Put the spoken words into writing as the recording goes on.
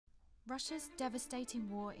Russia's devastating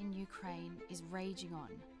war in Ukraine is raging on,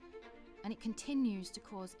 and it continues to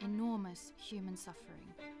cause enormous human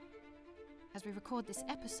suffering. As we record this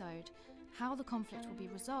episode, how the conflict will be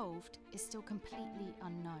resolved is still completely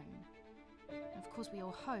unknown. Of course, we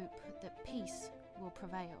all hope that peace will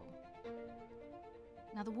prevail.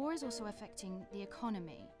 Now, the war is also affecting the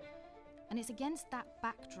economy, and it's against that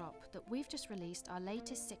backdrop that we've just released our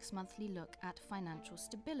latest 6-monthly look at financial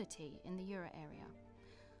stability in the euro area,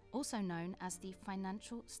 also known as the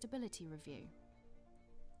Financial Stability Review.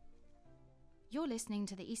 You're listening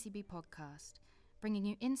to the ECB Podcast, bringing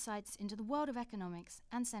you insights into the world of economics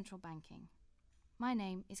and central banking. My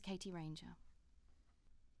name is Katie Ranger.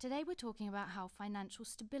 Today we're talking about how financial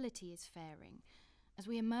stability is faring as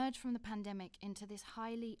we emerge from the pandemic into this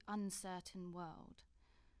highly uncertain world.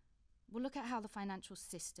 We'll look at how the financial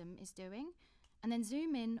system is doing and then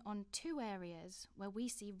zoom in on two areas where we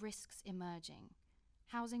see risks emerging: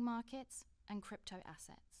 housing markets and crypto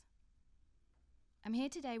assets. I'm here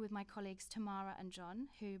today with my colleagues Tamarah and John,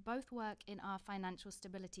 who both work in our financial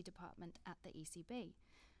stability department at the ECB.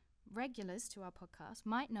 Regulars to our podcast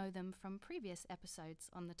might know them from previous episodes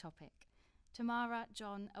on the topic. Tamarah,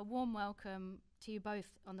 John, a warm welcome to you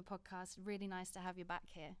both on the podcast. Really nice to have you back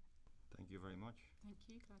here. Thank you very much. Thank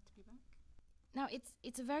you, glad to be back. Now,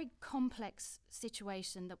 it's a very complex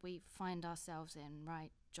situation that we find ourselves in,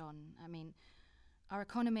 right, John? I mean, our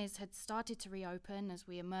economies had started to reopen as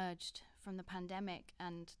we emerged from the pandemic,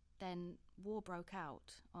 and then war broke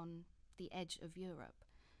out on the edge of Europe.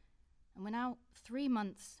 And we're now 3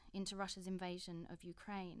 months into Russia's invasion of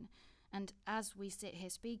Ukraine, and as we sit here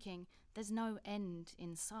speaking, there's no end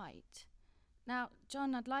in sight. Now,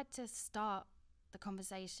 John, I'd like to start the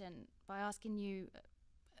conversation by asking you,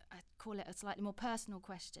 I'd call it a slightly more personal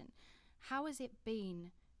question. How has it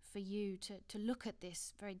been for you to look at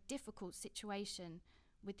this very difficult situation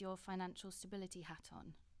with your financial stability hat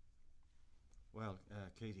on? Well,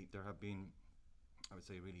 Katie, there have been, I would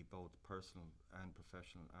say, really both personal and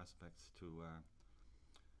professional aspects to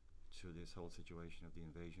this whole situation of the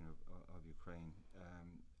invasion of Ukraine.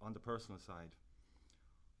 On the personal side,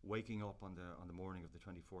 waking up on the morning of the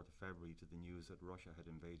 24th of February to the news that Russia had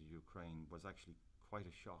invaded Ukraine was actually quite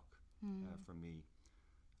a shock for me.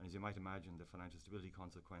 And as you might imagine, the financial stability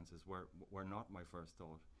consequences were not my first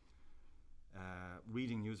thought.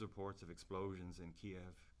 Reading news reports of explosions in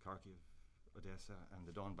Kiev, Kharkiv, Odessa and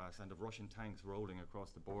the Donbass, and of Russian tanks rolling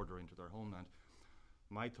across the border into their homeland,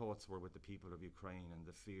 my thoughts were with the people of Ukraine and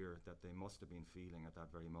the fear that they must have been feeling at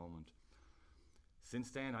that very moment.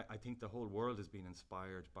 Since then, I think the whole world has been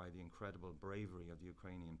inspired by the incredible bravery of the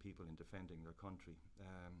Ukrainian people in defending their country.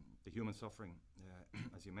 The human suffering,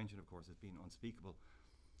 as you mentioned, of course, has been unspeakable.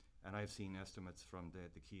 And I've seen estimates from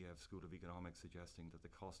the Kiev School of Economics suggesting that the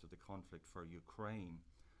cost of the conflict for Ukraine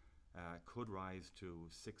could rise to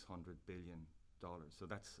 $600 billion. So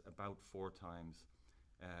that's about 4 times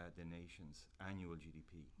the nation's annual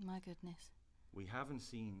GDP. My goodness. We haven't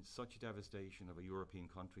seen such devastation of a European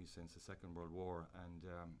country since the Second World War, and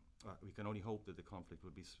we can only hope that the conflict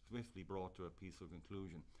will be swiftly brought to a peaceful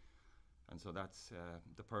conclusion. And so that's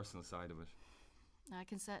the personal side of it. I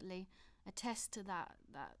can certainly attest to that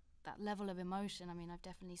level of emotion. I mean, I've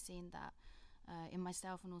definitely seen that in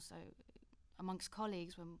myself and also amongst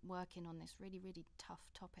colleagues when working on this really, really tough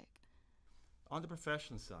topic. On the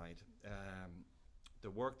professional side, the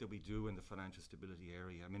work that we do in the financial stability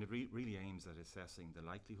area, I mean, it really aims at assessing the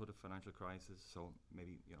likelihood of financial crisis. So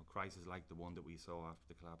maybe, crises like the one that we saw after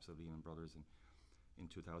the collapse of Lehman Brothers in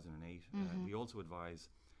 2008. We also advise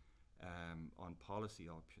on policy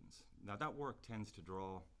options. Now, that work tends to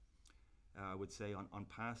draw, I would say, on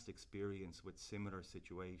past experience with similar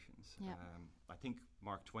situations. Yeah. I think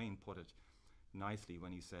Mark Twain put it nicely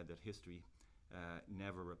when he said that history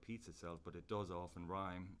never repeats itself, but it does often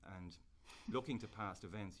rhyme. And looking to past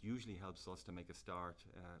events usually helps us to make a start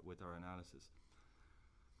with our analysis.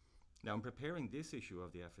 Now, in preparing this issue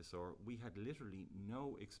of the FSR, we had literally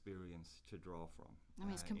no experience to draw from. I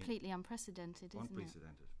mean, it's completely unprecedented, isn't it?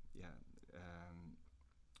 Unprecedented, yeah.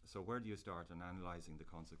 So where do you start in analysing the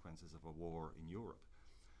consequences of a war in Europe?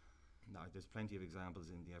 Now, there's plenty of examples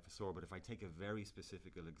in the FSR, but if I take a very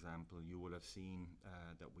specific example, you will have seen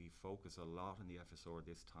that we focus a lot in the FSR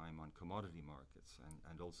this time on commodity markets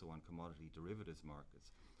and also on commodity derivatives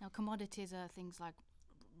markets. Now, commodities are things like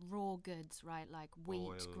raw goods, right? Like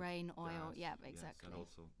wheat, grain, oil. Gas, yeah, exactly. Yes, and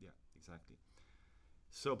also, yeah, exactly.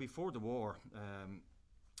 So before the war,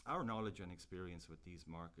 our knowledge and experience with these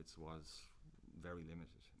markets was very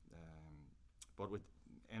limited. But with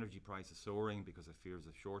energy prices soaring because of fears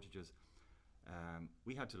of shortages,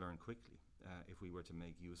 we had to learn quickly if we were to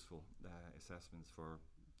make useful assessments for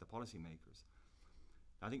the policymakers.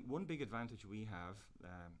 I think one big advantage we have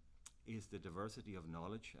is the diversity of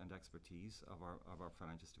knowledge and expertise of our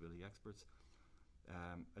financial stability experts.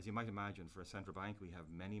 As you might imagine, for a central bank, we have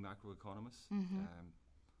many macroeconomists,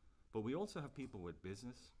 but we also have people with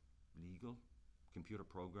business, legal, computer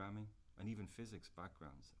programming, and even physics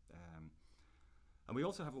backgrounds. And we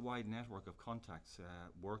also have a wide network of contacts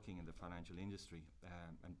working in the financial industry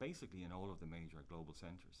and basically in all of the major global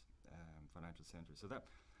centres, financial centres. So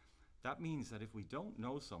that means that if we don't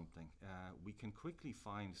know something, we can quickly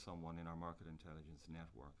find someone in our market intelligence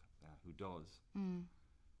network who does.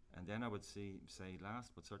 And then I would say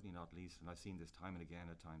last but certainly not least, and I've seen this time and again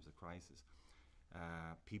at times of crisis,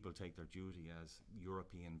 people take their duty as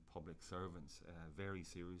European public servants very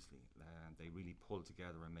seriously. They really pull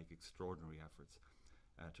together and make extraordinary efforts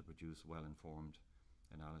to produce well-informed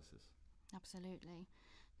analysis. Absolutely.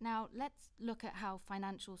 Now, let's look at how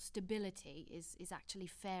financial stability is actually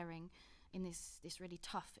faring in this really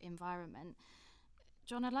tough environment.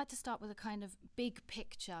 John, I'd like to start with a kind of big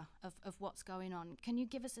picture of what's going on. Can you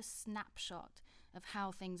give us a snapshot of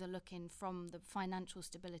how things are looking from the financial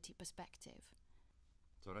stability perspective?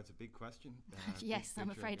 So that's a big question. Yes,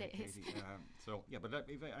 I'm afraid it is. But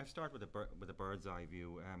if I start with a bird's eye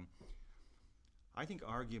view, I think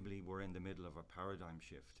arguably we're in the middle of a paradigm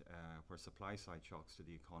shift where supply side shocks to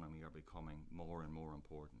the economy are becoming more and more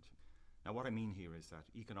important. Now, what I mean here is that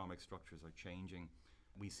economic structures are changing.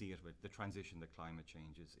 We see it with the transition that climate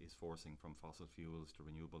change is forcing from fossil fuels to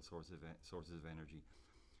renewable sources of energy.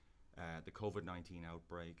 The COVID-19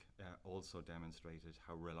 outbreak also demonstrated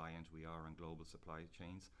how reliant we are on global supply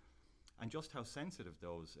chains and just how sensitive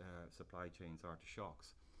those supply chains are to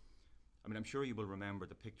shocks. I mean, I'm sure you will remember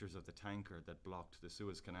the pictures of the tanker that blocked the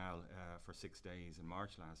Suez Canal for 6 days in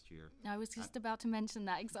March last year. I was just about to mention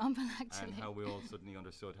that example, actually. And how we all suddenly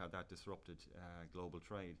understood how that disrupted global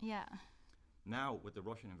trade. Yeah. Now, with the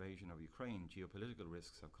Russian invasion of Ukraine, geopolitical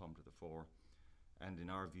risks have come to the fore. And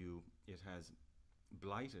in our view, it has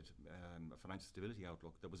blighted a financial stability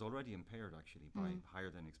outlook that was already impaired, actually, by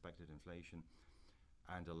higher than expected inflation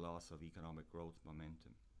and a loss of economic growth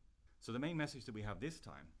momentum. So the main message that we have this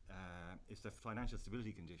time is that financial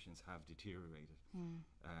stability conditions have deteriorated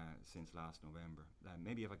since last November.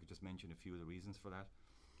 Maybe if I could just mention a few of the reasons for that.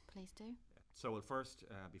 Please do. So first,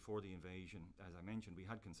 before the invasion, as I mentioned, we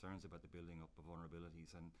had concerns about the building up of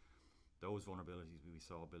vulnerabilities, and those vulnerabilities we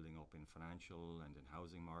saw building up in financial and in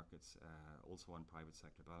housing markets, also on private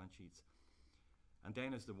sector balance sheets. And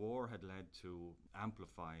then as the war had led to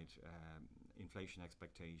amplified inflation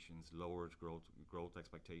expectations, lowered growth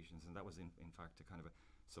expectations, and that was in fact a kind of a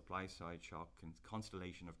supply side shock and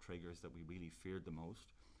constellation of triggers that we really feared the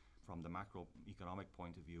most. From the macroeconomic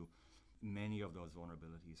point of view, many of those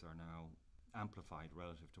vulnerabilities are now amplified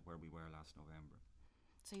relative to where we were last November.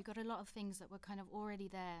 So you got a lot of things that were kind of already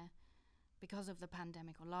there because of the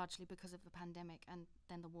pandemic, or largely because of the pandemic, and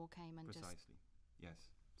then the war came and Precisely.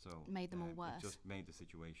 Yes. So made them all worse. It just made the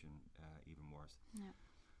situation even worse. Yeah.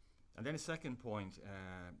 And then a second point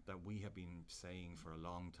that we have been saying for a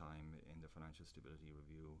long time in the Financial Stability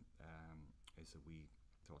Review is that we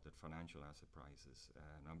thought that financial asset prices,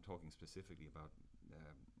 and I'm talking specifically about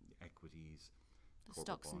equities, the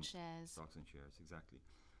stocks and shares. Stocks and shares, exactly.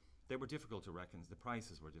 They were difficult to the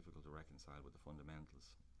prices were difficult to reconcile with the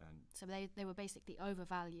fundamentals. And so they were basically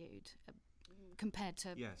overvalued compared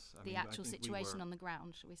to the actual situation on the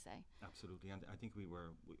ground, shall we say? Absolutely, and I think we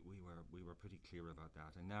were pretty clear about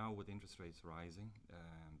that. And now with interest rates rising,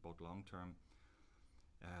 both long term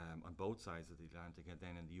on both sides of the Atlantic, and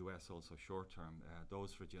then in the US also short term,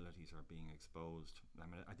 those fragilities are being exposed. I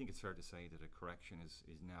mean, I think it's fair to say that a correction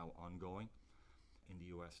is now ongoing in the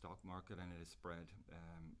US stock market, and it has spread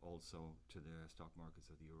also to the stock markets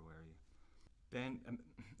of the euro area. Then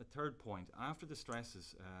the third point, after the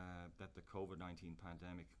stresses that the COVID-19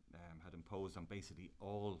 pandemic had imposed on basically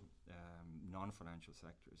all non-financial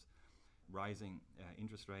sectors, rising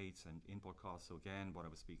interest rates and input costs, so again, what I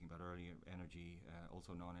was speaking about earlier, energy,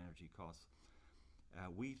 also non-energy costs,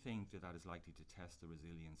 we think that is likely to test the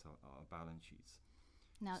resilience of balance sheets.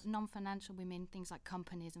 Now, non-financial, we mean things like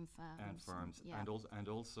companies and firms. Yeah. and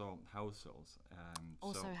also households.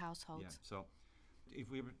 Households. Yeah, so if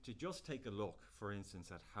we were to just take a look, for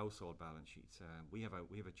instance, at household balance sheets, we have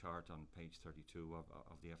a chart on page 32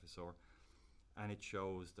 of the FSR, and it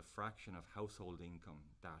shows the fraction of household income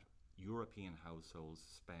that European households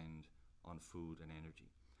spend on food and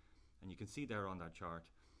energy. And you can see there on that chart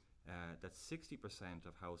that 60%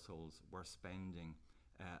 of households were spending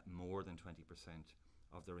more than 20%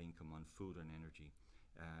 of their income on food and energy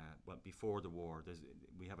Well, before the war,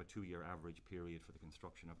 we have a 2-year average period for the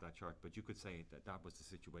construction of that chart, but you could say that was the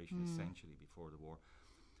situation essentially before the war.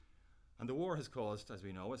 And the war has caused, as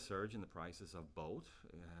we know, a surge in the prices of both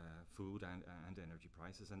food and energy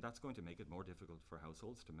prices, and that's going to make it more difficult for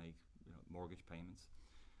households to make mortgage payments,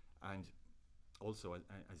 and also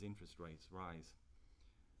as interest rates rise.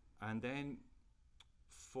 And then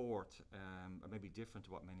fourth, maybe different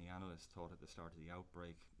to what many analysts thought at the start of the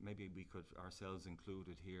outbreak, maybe we could ourselves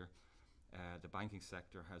included here, the banking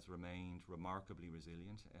sector has remained remarkably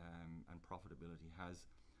resilient, and profitability has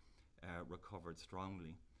recovered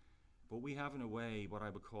strongly. But we have in a way what I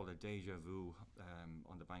would call a deja vu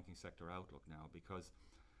on the banking sector outlook now, because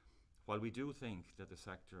while we do think that the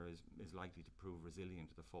sector is likely to prove resilient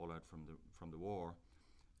to the fallout from the war,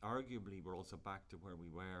 arguably we're also back to where we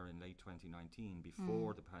were in late 2019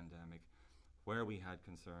 before the pandemic, where we had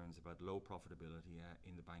concerns about low profitability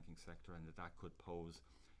in the banking sector, and that could pose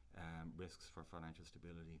risks for financial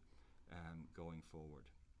stability going forward.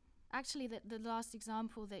 Actually, the last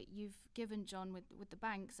example that you've given, John, with the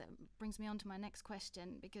banks, brings me on to my next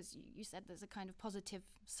question, because you said there's a kind of positive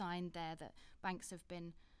sign there that banks have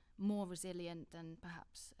been more resilient than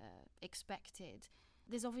perhaps expected.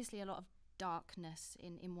 There's obviously a lot of darkness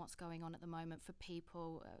in what's going on at the moment for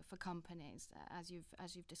people, for companies, as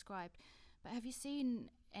you've described. But have you seen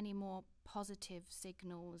any more positive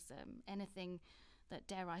signals, anything that,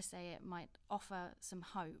 dare I say it, might offer some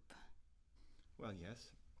hope? Well,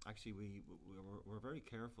 yes. Actually, we're very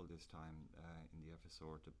careful this time in the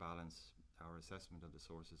FSR to balance our assessment of the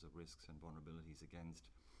sources of risks and vulnerabilities against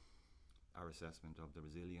our assessment of the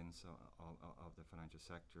resilience of the financial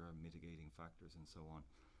sector, mitigating factors, and so on.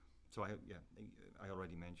 So I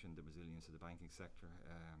already mentioned the resilience of the banking sector.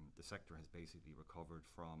 The sector has basically recovered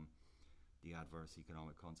from the adverse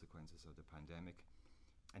economic consequences of the pandemic,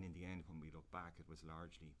 and in the end, when we look back,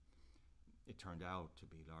 it turned out to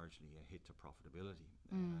be largely a hit to profitability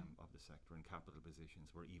of the sector, and capital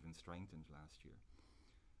positions were even strengthened last year.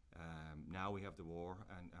 Now we have the war,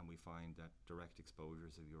 and we find that direct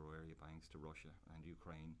exposures of euro area banks to Russia and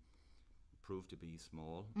Ukraine proved to be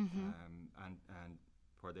small, and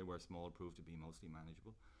where they were small proved to be mostly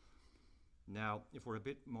manageable. Now, if we're a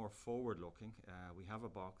bit more forward-looking, we have a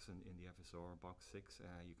box in the FSR, box 6.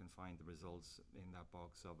 You can find the results in that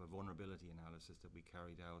box of a vulnerability analysis that we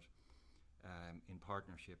carried out in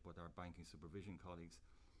partnership with our banking supervision colleagues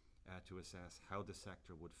to assess how the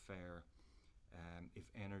sector would fare if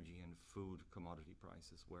energy and food commodity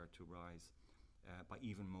prices were to rise by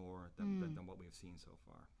even more than what we have seen so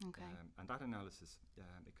far. Okay. And that analysis,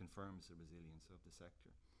 it confirms the resilience of the sector.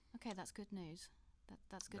 Okay, that's good news.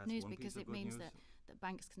 That's good news, because it means that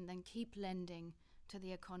banks can then keep lending to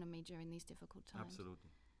the economy during these difficult times. Absolutely.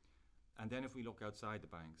 And then if we look outside the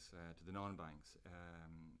banks, to the non-banks,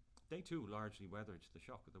 they too largely weathered the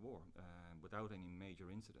shock of the war without any major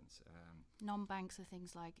incidents. Non-banks are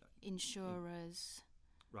things like insurers,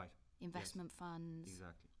 right? Investment funds.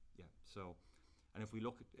 Exactly. Yeah. So, and if we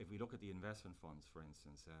look at the investment funds, for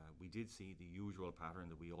instance, we did see the usual pattern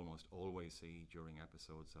that we almost always see during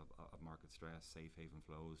episodes of market stress, safe haven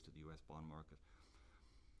flows to the US bond market.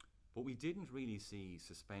 But we didn't really see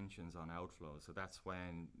suspensions on outflows. So that's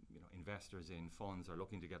when investors in funds are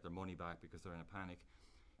looking to get their money back because they're in a panic,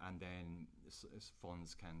 and then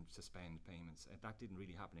funds can suspend payments. That didn't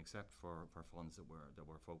really happen, except for funds that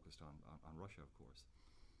were focused on Russia, of course.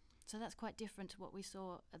 So that's quite different to what we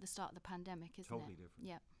saw at the start of the pandemic, isn't Totally it? Different.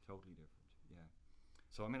 Yeah. Totally different. Yeah.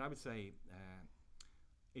 So I would say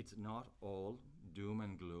it's not all doom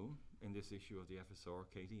and gloom in this issue of the FSR,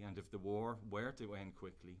 Katie. And if the war were to end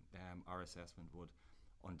quickly, our assessment would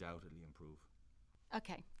undoubtedly improve.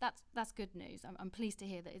 Okay, that's good news. I'm pleased to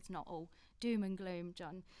hear that it's not all doom and gloom,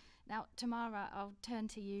 John. Now, Tamarah, I'll turn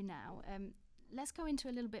to you now. Let's go into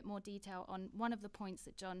a little bit more detail on one of the points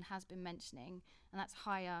that John has been mentioning, and that's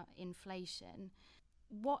higher inflation.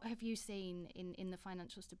 What have you seen in the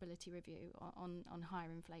Financial Stability Review on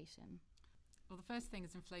higher inflation? Well, the first thing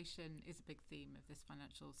is inflation is a big theme of this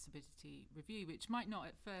Financial Stability Review, which might not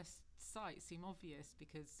at first sight seem obvious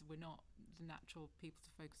because we're not the natural people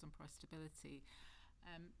to focus on price stability.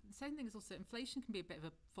 The second thing is also inflation can be a bit of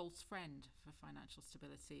a false friend for financial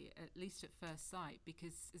stability, at least at first sight,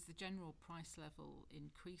 because as the general price level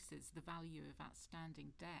increases, the value of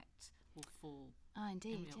outstanding debt will fall in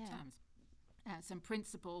real terms. So in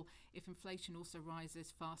principle, if inflation also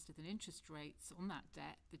rises faster than interest rates on that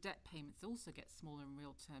debt, the debt payments also get smaller in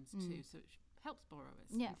real terms too, so it helps borrowers,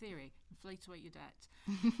 in theory, inflate away your debt.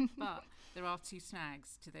 But there are two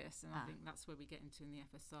snags to this, and I think that's where we get into in the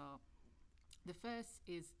FSR. The first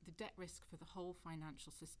is the debt risk for the whole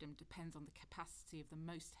financial system depends on the capacity of the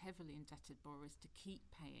most heavily indebted borrowers to keep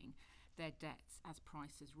paying their debts as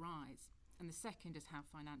prices rise. And the second is how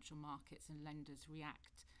financial markets and lenders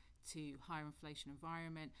react to higher inflation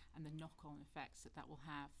environment and the knock-on effects that will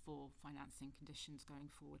have for financing conditions going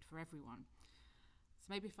forward for everyone. So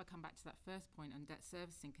maybe if I come back to that first point on debt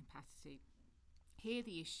servicing capacity, here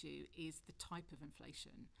the issue is the type of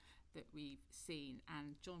inflation that we've seen,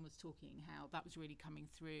 and John was talking how that was really coming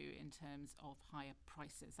through in terms of higher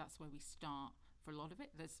prices. That's where we start for a lot of it.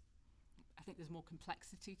 I think there's more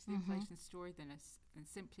complexity to the inflation story than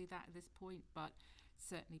simply that at this point, but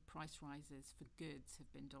certainly price rises for goods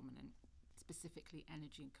have been dominant, specifically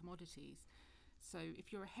energy and commodities. So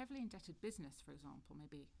if you're a heavily indebted business, for example,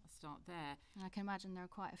 maybe I'll start there. I can imagine there are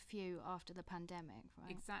quite a few after the pandemic, right?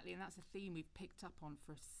 Exactly, and that's a theme we've picked up on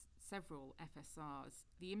for several FSRs.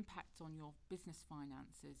 The impact on your business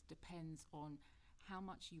finances depends on how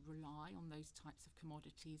much you rely on those types of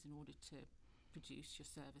commodities in order to produce your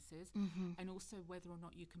services, and also whether or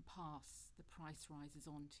not you can pass the price rises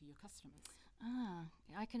on to your customers.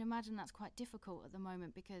 I can imagine that's quite difficult at the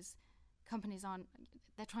moment because companies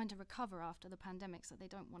they're trying to recover after the pandemic, so they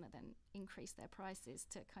don't want to then increase their prices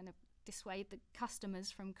to kind of dissuade the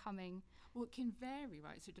customers from coming. Well, it can vary,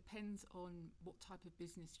 right? So it depends on what type of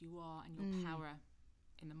business you are and your power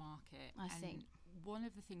in the market. I see. One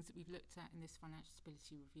of the things that we've looked at in this financial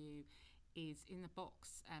stability review is in the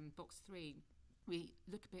box 3, we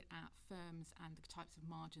look a bit at firms and the types of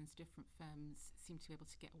margins different firms seem to be able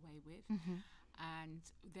to get away with. And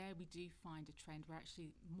there we do find a trend where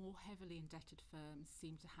actually more heavily indebted firms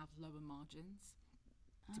seem to have lower margins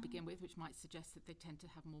to begin with, which might suggest that they tend to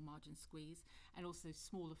have more margin squeeze, and also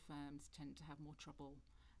smaller firms tend to have more trouble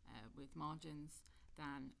with margins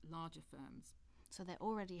than larger firms. So they're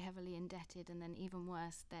already heavily indebted, and then even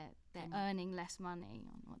worse, they're earning less money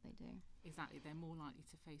on what they do. Exactly, they're more likely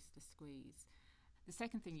to face the squeeze. The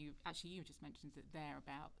second thing you just mentioned there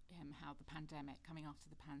about how the pandemic, coming after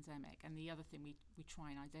the pandemic, and the other thing we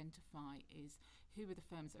try and identify is who are the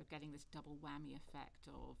firms that are getting this double whammy effect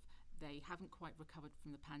of they haven't quite recovered from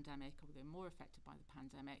the pandemic, or they're more affected by the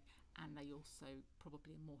pandemic, and they also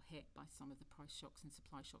probably are more hit by some of the price shocks and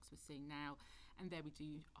supply shocks we're seeing now. And there we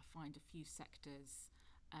do find a few sectors,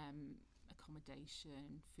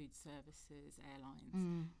 accommodation, food services,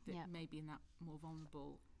 airlines, that may be in that more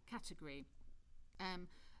vulnerable category.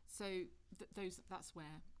 That's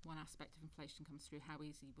where one aspect of inflation comes through. How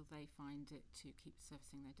easy will they find it to keep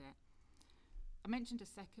servicing their debt? I mentioned a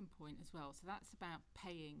second point as well. So that's about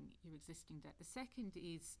paying your existing debt. The second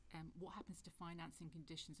is what happens to financing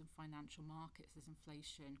conditions and financial markets as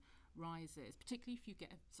inflation rises, particularly if you get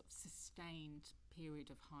a sort of sustained period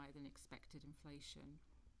of higher than expected inflation.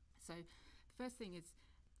 So the first thing is,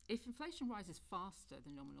 if inflation rises faster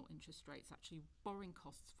than nominal interest rates, actually borrowing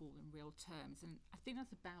costs fall in real terms. And I think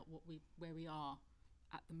that's about where we are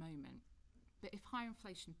at the moment. But if higher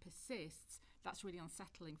inflation persists, that's really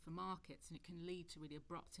unsettling for markets, and it can lead to really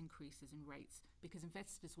abrupt increases in rates because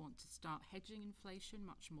investors want to start hedging inflation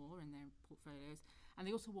much more in their portfolios, and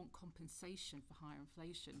they also want compensation for higher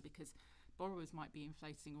inflation because borrowers might be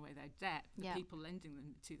inflating away their debt. The people lending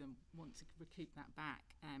to them want to recoup that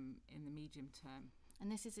back in the medium term.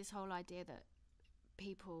 And this is this whole idea that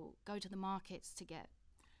people go to the markets to get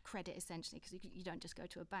credit, essentially, because you don't just go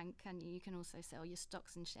to a bank, can you? You can also sell your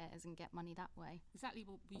stocks and shares and get money that way. Exactly.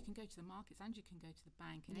 Well, you can go to the markets and you can go to the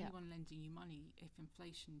bank, and anyone lending you money, if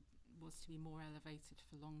inflation was to be more elevated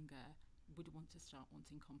for longer, would want to start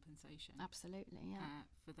wanting compensation. Absolutely,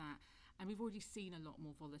 for that. And we've already seen a lot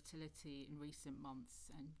more volatility in recent months,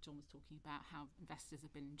 and John was talking about how investors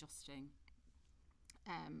have been adjusting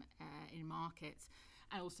in markets,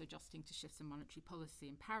 and also adjusting to shifts in monetary policy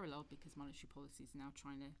in parallel, because monetary policy is now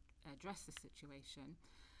trying to address the situation.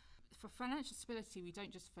 For financial stability, we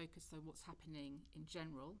don't just focus on what's happening in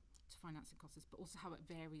general to financing costs, but also how it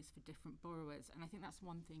varies for different borrowers. And I think that's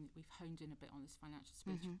one thing that we've honed in a bit on this financial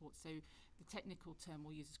stability report. So the technical term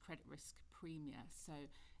we'll use is credit risk premia. So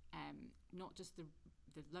not just the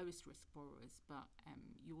lowest risk borrowers, but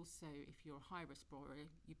you also, if you're a high risk borrower,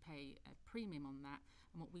 you pay a premium on that.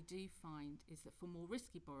 And what we do find is that for more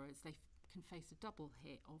risky borrowers, they can face a double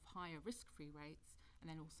hit of higher risk-free rates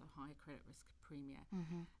and then also higher credit risk premia.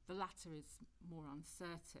 The latter is more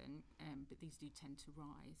uncertain, but these do tend to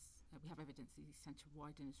rise. We have evidence that these tend to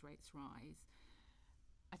widen as rates rise.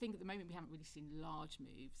 I think at the moment we haven't really seen large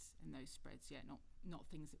moves in those spreads yet, not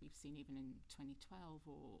things that we've seen even in 2012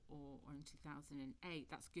 or in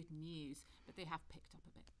 2008. That's good news, but they have picked up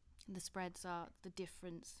a bit. The spreads are the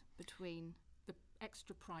difference between...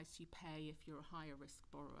 extra price you pay if you're a higher risk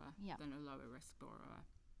borrower than a lower risk borrower.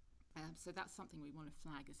 So that's something we want to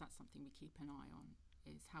flag. Is that something we keep an eye on?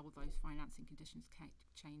 Is how will those financing conditions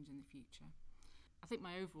change in the future? I think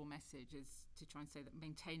my overall message is to try and say that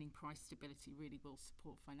maintaining price stability really will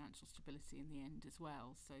support financial stability in the end as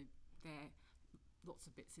well. So there, lots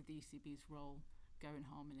of bits of the ECB's role go in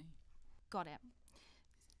harmony. Got it.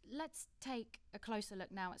 Let's take a closer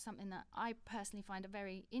look now at something that I personally find a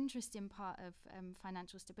very interesting part of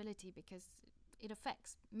financial stability, because it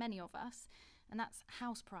affects many of us, and that's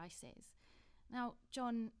house prices. Now,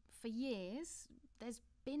 John, for years, there's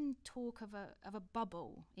been talk of a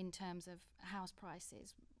bubble in terms of house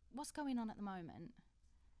prices. What's going on at the moment?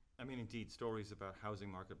 I mean, indeed, stories about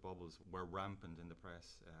housing market bubbles were rampant in the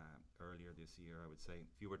press earlier this year, I would say.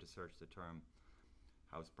 If you were to search the term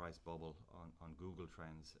house price bubble on Google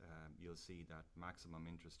Trends, you'll see that maximum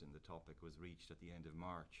interest in the topic was reached at the end of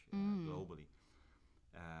March globally,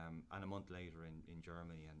 and a month later in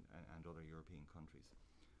Germany and other European countries.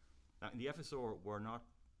 Now, in the FSR, we're not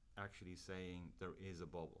actually saying there is a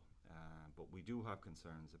bubble, but we do have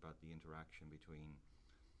concerns about the interaction between,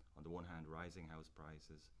 on the one hand, rising house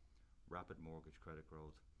prices, rapid mortgage credit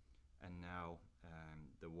growth, and now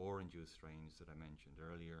the war-induced strains that I mentioned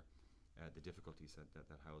earlier, the difficulties that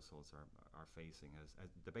households are facing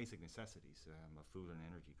as the basic necessities of food and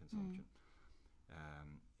energy consumption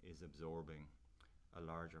is absorbing a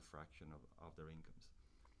larger fraction of their incomes.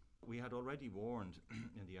 We had already warned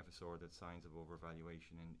in the FSR that signs of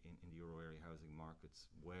overvaluation in the euro area housing markets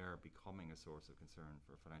were becoming a source of concern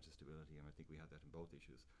for financial stability, and I think we had that in both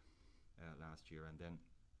issues last year. And then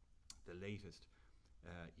the latest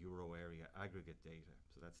euro area aggregate data,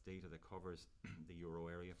 so that's data that covers the euro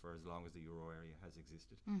area for as long as the euro area has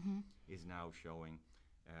existed, is now showing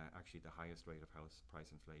actually the highest rate of house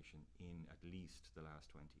price inflation in at least the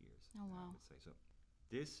last 20 years. Oh, wow. I would say. So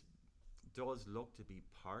this does look to be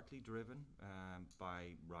partly driven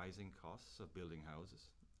by rising costs of building houses.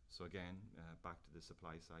 So again, back to the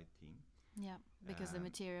supply side theme. Yeah, because the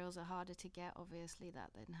materials are harder to get, obviously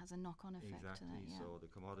that then has a knock-on effect to that. Exactly, so the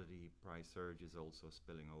commodity price surge is also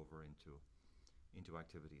spilling over into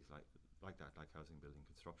activities like that, like housing, building,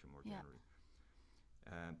 construction more generally.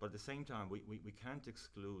 But at the same time, we can't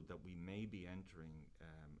exclude that we may be entering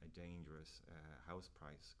a dangerous house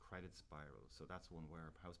price credit spiral. So that's one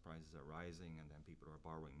where house prices are rising and then people are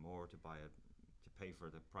borrowing more to pay for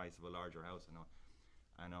the price of a larger house, and on.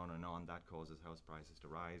 That causes house prices to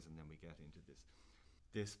rise, and then we get into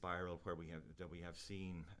this spiral where we have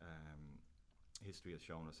seen history has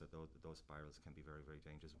shown us that those spirals can be very, very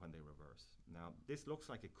dangerous when they reverse. Now, this looks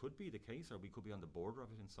like it could be the case, or we could be on the border of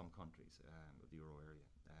it in some countries of the euro area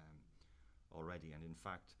already. And in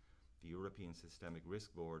fact, the European Systemic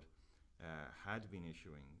Risk Board had been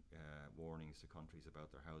issuing warnings to countries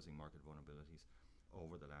about their housing market vulnerabilities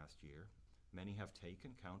over the last year. Many have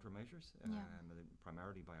taken countermeasures,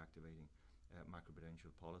 primarily by activating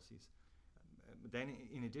macroprudential policies. Then,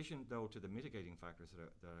 in addition, though, to the mitigating factors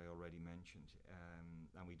that I already mentioned,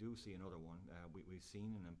 and we do see another one, we've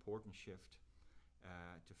seen an important shift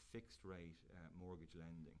to fixed-rate mortgage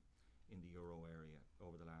lending in the euro area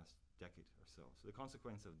over the last decade or so. So the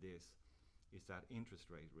consequence of this is that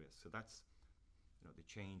interest rate risk. So that's the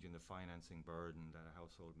change in the financing burden that a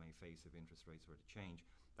household may face if interest rates were to change.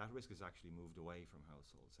 That risk has actually moved away from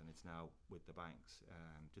households, and it's now with the banks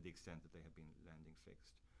to the extent that they have been lending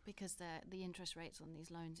fixed. Because the interest rates on these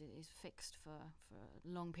loans is fixed for a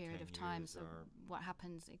long period of time. So what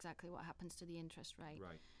happens to the interest rate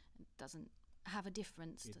doesn't have a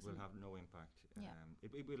difference. It will have no impact.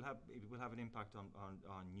 It will have an impact on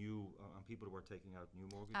people who are taking out new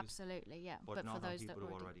mortgages. Absolutely, yeah. But not for those on people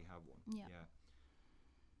who already have one. Yeah.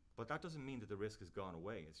 But that doesn't mean that the risk has gone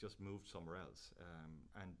away. It's just moved somewhere else.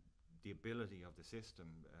 And the ability of the system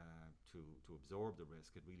to absorb the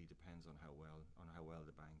risk, it really depends on how well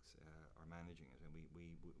the banks are managing it. And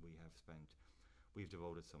we've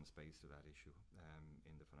devoted some space to that issue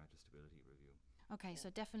in the Financial Stability Review. Okay, so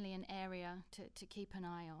definitely an area to keep an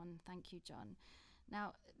eye on. Thank you, John.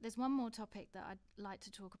 Now, there's one more topic that I'd like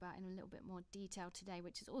to talk about in a little bit more detail today,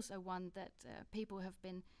 which is also one that people have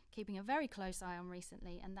been keeping a very close eye on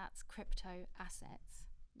recently, and that's crypto assets.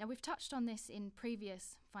 Now, we've touched on this in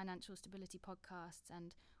previous financial stability podcasts,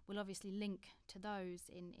 and we'll obviously link to those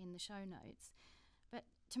in the show notes. But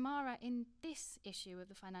Tamarah, in this issue of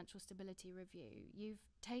the Financial Stability Review, you've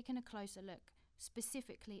taken a closer look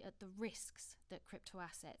specifically at the risks that crypto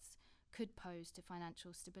assets could pose to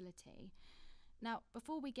financial stability. Now,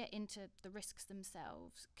 before we get into the risks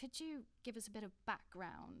themselves, could you give us a bit of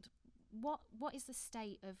background? what is the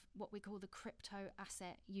state of what we call the crypto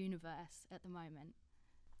asset universe at the moment?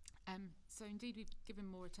 So indeed, we've given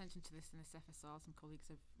more attention to this in this FSR. Some colleagues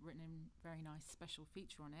have written a very nice special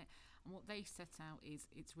feature on it. And what they set out is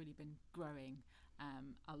it's really been growing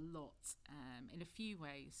a lot in a few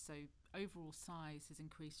ways. So overall size has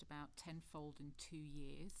increased about tenfold in 2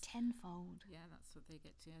 years. Tenfold? Yeah, that's what they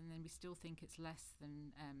get to. And then we still think it's less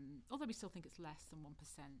than, although we still think it's less than 1%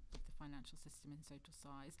 of the financial system in total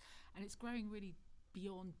size. And it's growing really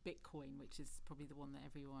beyond Bitcoin, which is probably the one that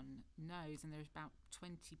everyone knows, and there's about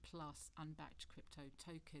 20 plus unbacked crypto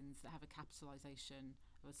tokens that have a capitalization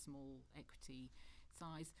of a small equity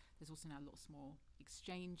size. There's also now lots more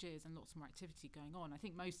exchanges and lots more activity going on. I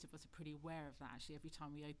think most of us are pretty aware of that. Actually, every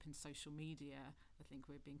time we open social media, I think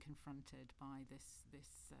we're being confronted by this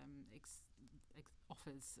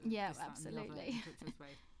offers. Yeah, this, that, absolutely. and the other in crypto's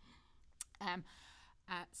way.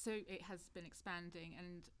 So it has been expanding,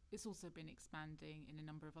 and it's also been expanding in a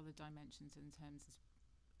number of other dimensions in terms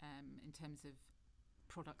of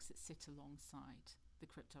products that sit alongside the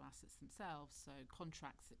crypto assets themselves. So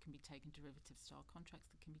contracts that can be taken, derivative style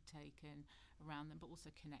contracts that can be taken around them, but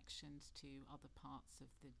also connections to other parts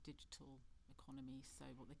of the digital economy.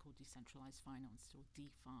 So what they call decentralized finance or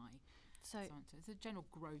DeFi. So it's a general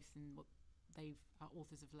growth in what our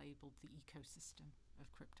authors have labelled the ecosystem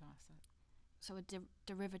of crypto assets. So a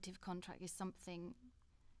derivative contract is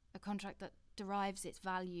a contract that derives its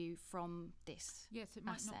value from this Yes, it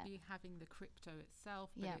might asset. not be having the crypto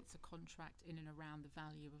itself, but it's a contract in and around the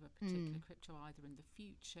value of a particular crypto, either in the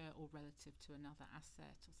future or relative to another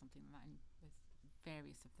asset or something like that. And there's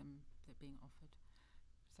various of them that are being offered.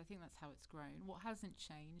 So I think that's how it's grown. What hasn't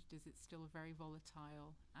changed is it's still a very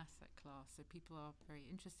volatile asset class. So people are very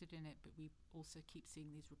interested in it, but we also keep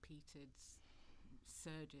seeing these repeated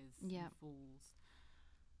surges and falls.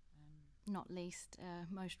 Not least,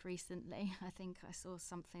 most recently, I think I saw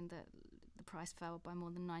something that the price fell by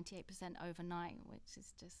more than 98% overnight, which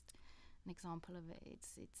is just an example of it.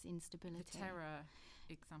 It's instability. The Tamarah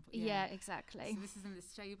example. Yeah, exactly. So this is in the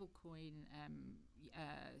stablecoin.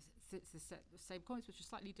 It's the stablecoins, which is a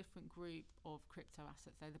slightly different group of crypto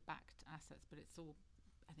assets. They're the backed assets, but it's all,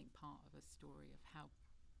 I think, part of a story of how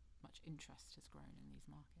much interest has grown in these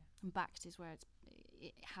markets. And backed is where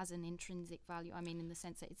it has an intrinsic value. I mean, in the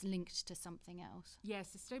sense that it's linked to something else.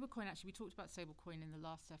 Yes, the stablecoin, actually, we talked about stablecoin in the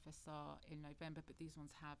last FSR in November, but these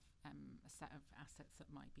ones have a set of assets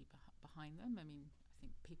that might be behind them. I mean, I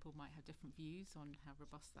think people might have different views on how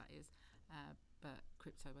robust that is, but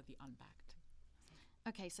crypto are the unbacked.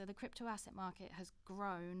 Okay, so the crypto asset market has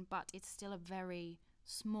grown, but it's still a very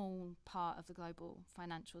small part of the global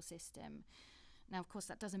financial system. Now, of course,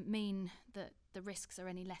 that doesn't mean that the risks are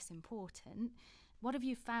any less important. What have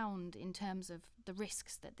you found in terms of the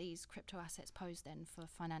risks that these crypto assets pose then for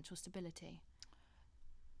financial stability?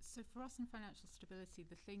 So for us in financial stability,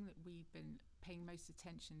 the thing that we've been paying most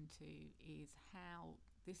attention to is how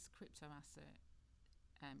this crypto asset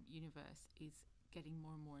universe is getting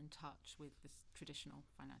more and more in touch with this traditional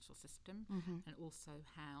financial system, and also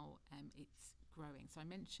how it's growing. So I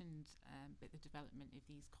mentioned the development of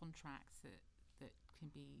these contracts that can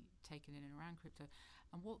be taken in and around crypto,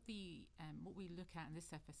 and what we look at in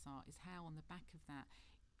this FSR is how on the back of that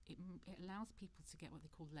it allows people to get what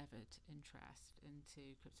they call levered interest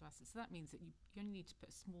into crypto assets. So that means that you only need to put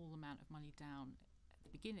a small amount of money down at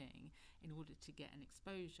the beginning in order to get an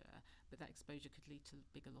exposure, but that exposure could lead to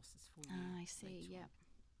bigger losses for you. I see, yeah.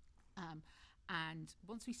 And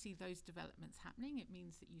once we see those developments happening, it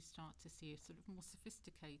means that you start to see a sort of more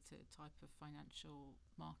sophisticated type of financial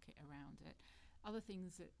market around it. Other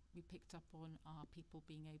things that we picked up on are people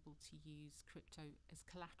being able to use crypto as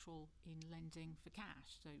collateral in lending for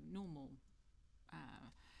cash, so normal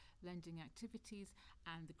lending activities,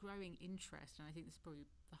 and the growing interest, and I think this is probably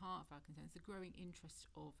the heart of our concerns, the growing interest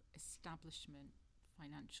of establishment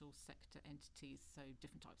financial sector entities, so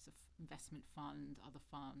different types of investment fund, other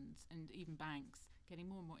funds, and even banks getting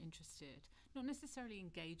more and more interested, not necessarily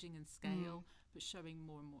engaging in scale, but showing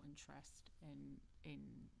more and more interest in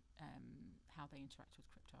how they interact with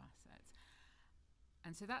crypto assets.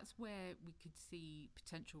 And so that's where we could see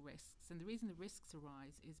potential risks. And the reason the risks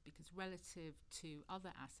arise is because relative to other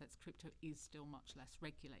assets, crypto is still much less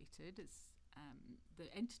regulated. It's the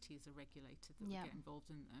entities are regulated that will get involved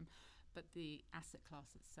in them, but the asset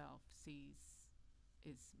class itself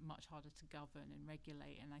is much harder to govern and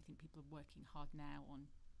regulate. And I think people are working hard now on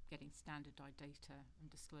getting standardized data and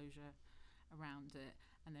disclosure around it,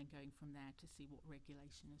 and then going from there to see what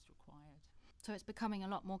regulation is required. So it's becoming a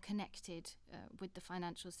lot more connected with the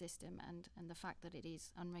financial system, and the fact that it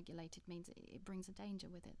is unregulated means it brings a danger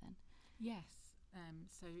with it then. Yes,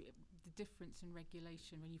 The difference in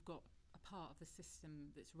regulation, when you've got a part of the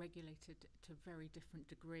system that's regulated to a very different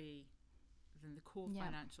degree than the core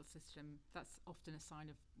financial system, that's often a sign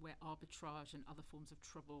of where arbitrage and other forms of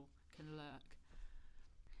trouble can lurk.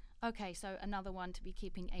 Okay, so another one to be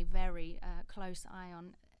keeping a very close eye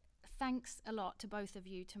on. Thanks a lot to both of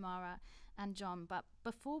you, Tamarah and John. But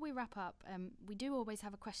before we wrap up, we do always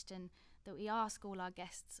have a question that we ask all our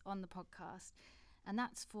guests on the podcast, and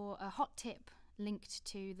that's for a hot tip linked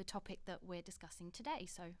to the topic that we're discussing today,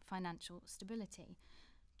 so financial stability.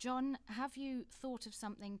 John, have you thought of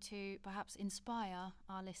something to perhaps inspire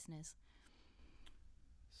our listeners?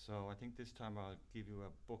 So I think this time I'll give you a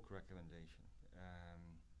book recommendation.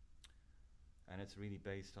 And it's really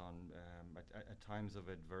based on at times of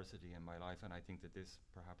adversity in my life, and I think that this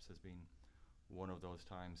perhaps has been one of those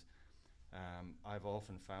times. I've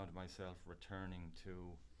often found myself returning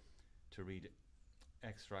to read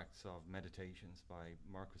extracts of Meditations by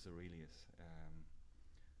Marcus Aurelius.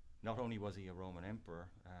 Not only was he a Roman emperor,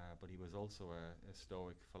 but he was also a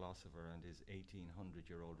Stoic philosopher, and his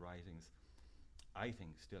 1800-year-old writings, I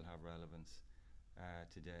think, still have relevance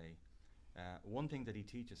today. One thing that he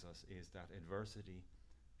teaches us is that adversity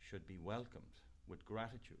should be welcomed with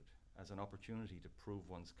gratitude as an opportunity to prove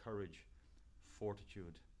one's courage,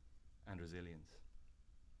 fortitude, and resilience.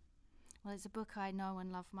 Well, it's a book I know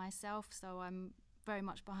and love myself, so I'm very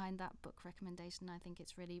much behind that book recommendation. I think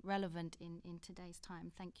it's really relevant in today's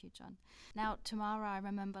time. Thank you, John. Now, Tamarah, I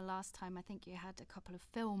remember last time I think you had a couple of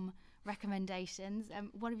film recommendations.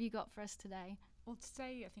 What have you got for us today? Well,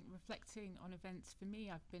 today I think reflecting on events, for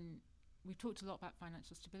me, we've talked a lot about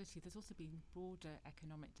financial stability. There's also been broader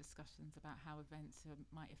economic discussions about how events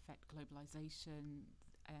might affect globalization.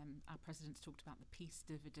 Our president's talked about the peace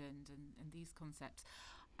dividend and these concepts.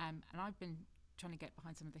 And I've been trying to get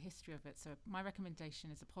behind some of the history of it. So my recommendation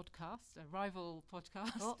is a podcast, a rival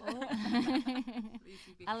podcast.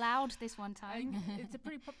 Allowed this one time. It's a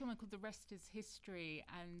pretty popular one called The Rest is History.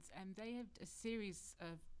 And they have a series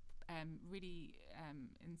of really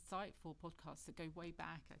insightful podcasts that go way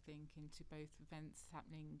back, I think, into both events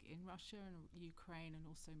happening in Russia and Ukraine, and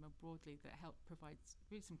also more broadly, that help provide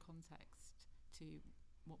really some context to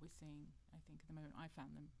what we're seeing, I think, at the moment. I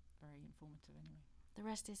found them very informative anyway. The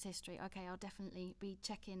Rest is History. Okay, I'll definitely be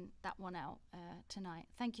checking that one out tonight.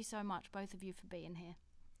 Thank you so much, both of you, for being here.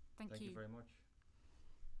 Thank you very much.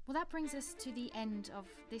 Well, that brings us to the end of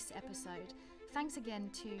this episode. Thanks again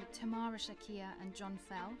to Tamarah, Shakir and John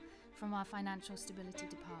Fell from our Financial Stability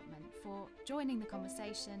Department for joining the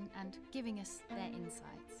conversation and giving us their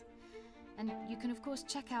insights. And you can, of course,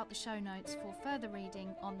 check out the show notes for further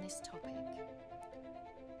reading on this topic.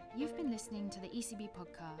 You've been listening to the ECB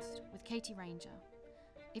Podcast with Katie Ranger.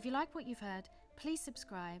 If you like what you've heard, please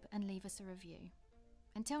subscribe and leave us a review.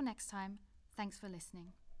 Until next time, thanks for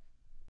listening.